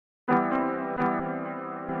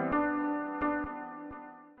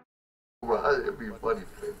It'd be funny to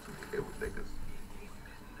play with niggas.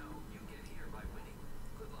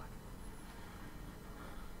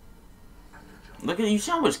 Look at you.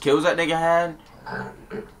 See how much kills that nigga had?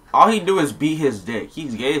 All he do is beat his dick.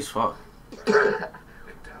 He's gay as fuck.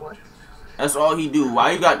 That's all he do.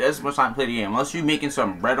 Why you got this much time to play the game? Unless you making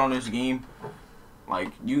some bread on this game,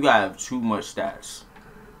 like you got too much stats.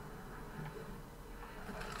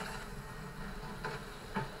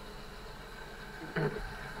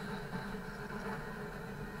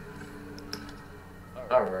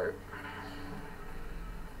 All right.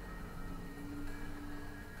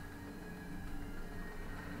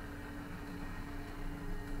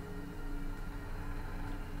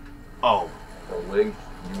 Oh. So, Lee,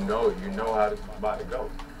 you know how this is about to go.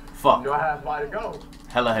 Fuck. You know how it's about to go.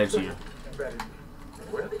 Hella heads here.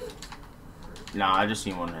 Really? Nah, I just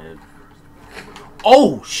seen one head.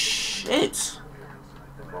 Oh shit.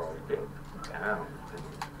 Bro, get down.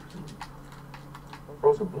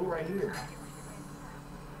 Bro, some blue right here.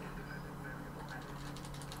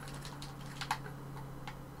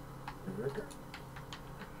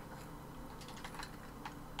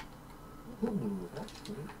 Ooh, that's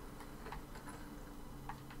sweet.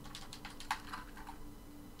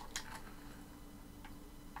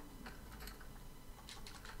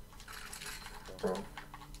 Bro.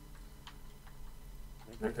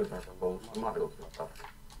 Niggas are close. I'm about to go to the top.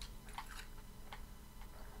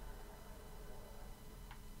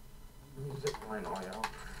 Zip line all y'all.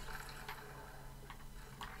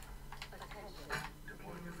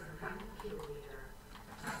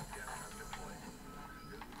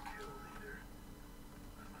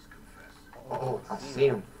 Oh, I see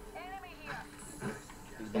him.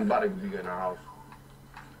 He's about to be in our house.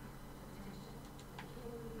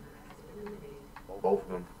 Both of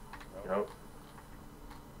them. Yep.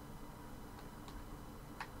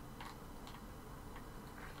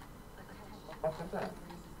 What's that?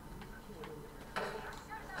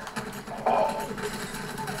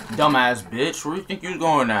 Dumbass bitch. Where you think you was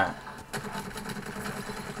going at?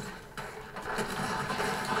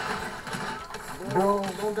 Bro,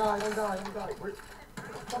 don't die. Where the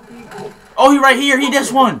fuck are you? Oh, he right here. He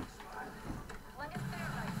just won.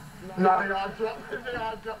 Nah, they all jumped. They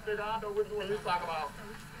all jumped. I don't know which one he's talking about.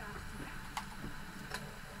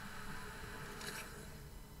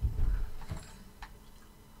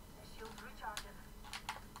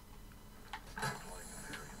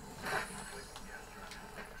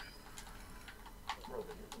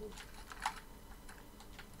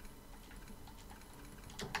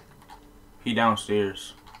 He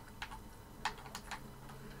downstairs.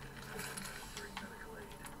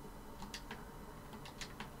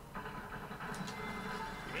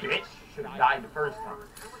 Bitch, should have died the first time.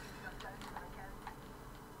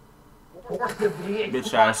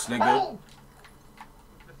 Bitch ass nigga.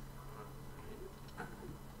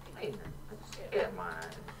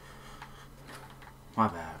 My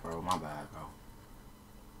bad, bro. My bad, bro.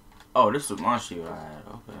 Oh, this was my shield I had.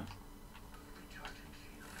 Okay.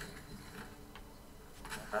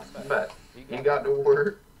 That's bad. He got the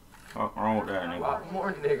word. What's wrong with that A nigga? lot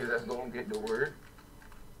more niggas that's gonna get the word.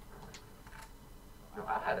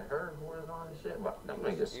 I had heard words on this shit, but them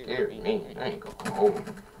niggas scared me. I ain't gonna hold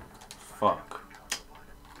them. Fuck.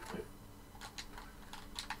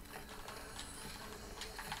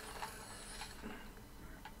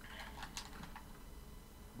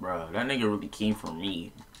 Bruh, that nigga really came for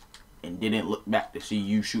me and didn't look back to see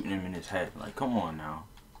you shooting him in his head. Like, come on now.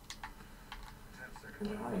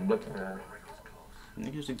 I ain't looking at it.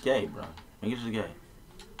 Niggas are gay, bro. Niggas are gay.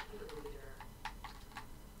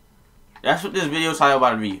 That's what this video title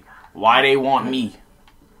about to be. Why they want me.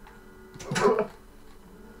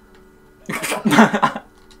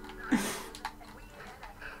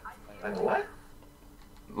 Like what?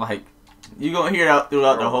 Like, you gonna hear that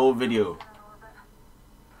throughout the whole video.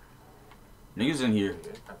 Niggas in here.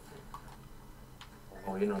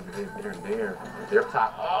 Oh, you know, they're there. They're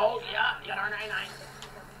top. Oh, yeah, you got our 99.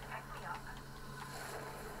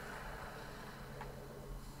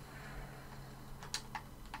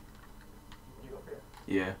 You up here?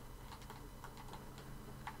 Yeah.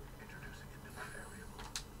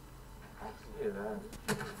 I see that.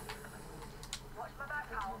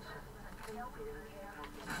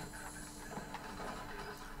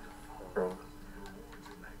 Bro.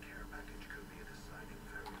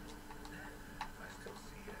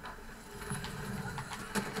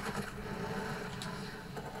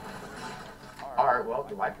 Alright, well,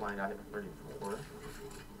 the lifeline got hit pretty before.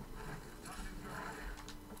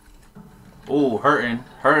 Ooh, hurting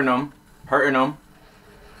him.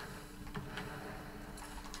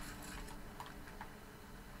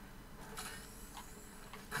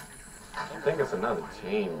 think it's another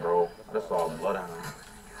team, bro. I just saw a bloodhound.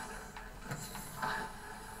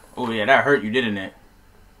 Oh yeah, that hurt you, didn't it?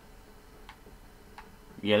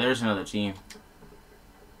 Yeah, there's another team.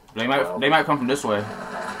 They might come from this way.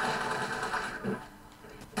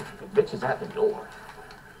 The bitch is at the door.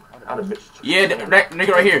 How the bitch? Yeah, that nigga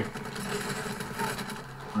right here.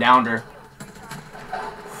 Downed her.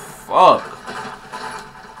 Fuck.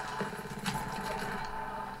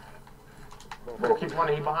 Bro, keep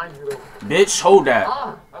running. He behind you though. Bitch, hold that.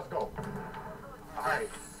 Ah, let's go. All right,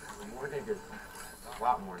 more niggas. A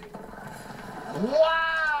lot more niggas.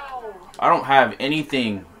 Wow. I don't have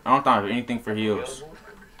anything. I don't have anything for heals.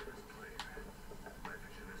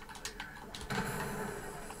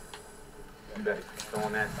 You better keep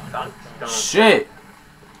throwing that stunt. Shit.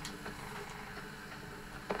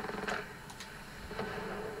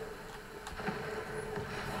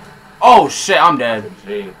 Oh shit, I'm dead.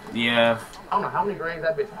 Gee. Yeah. I don't know how many grenades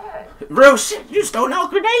that bitch had. Real shit, you just throwing out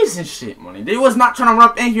grenades and shit, money. They was not trying to run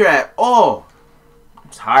up in here at all. I'm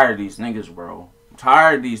tired of these niggas, bro. I'm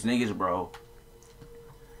tired of these niggas, bro.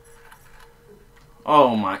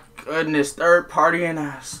 Oh my goodness, third party and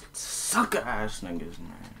ass sucker ass niggas,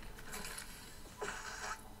 man.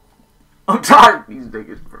 I'm tired of these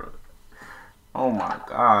niggas, bro. Oh my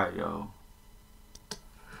god, yo.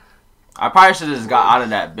 I probably should have just got out of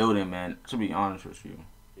that building, man. To be honest with you.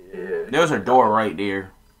 Yeah. There's a door right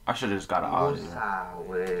there. I should have just got out of there. Usa,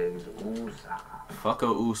 wigs, Usa. Fuck a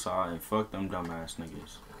USA and fuck them dumbass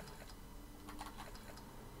niggas.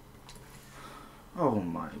 Oh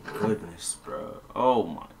my goodness, bro. Oh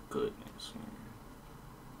my goodness,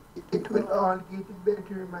 man. It will all get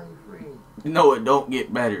better, my friend. No, it don't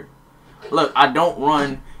get better. Look, I don't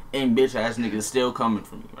run and bitch ass niggas still coming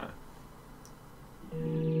for me, man.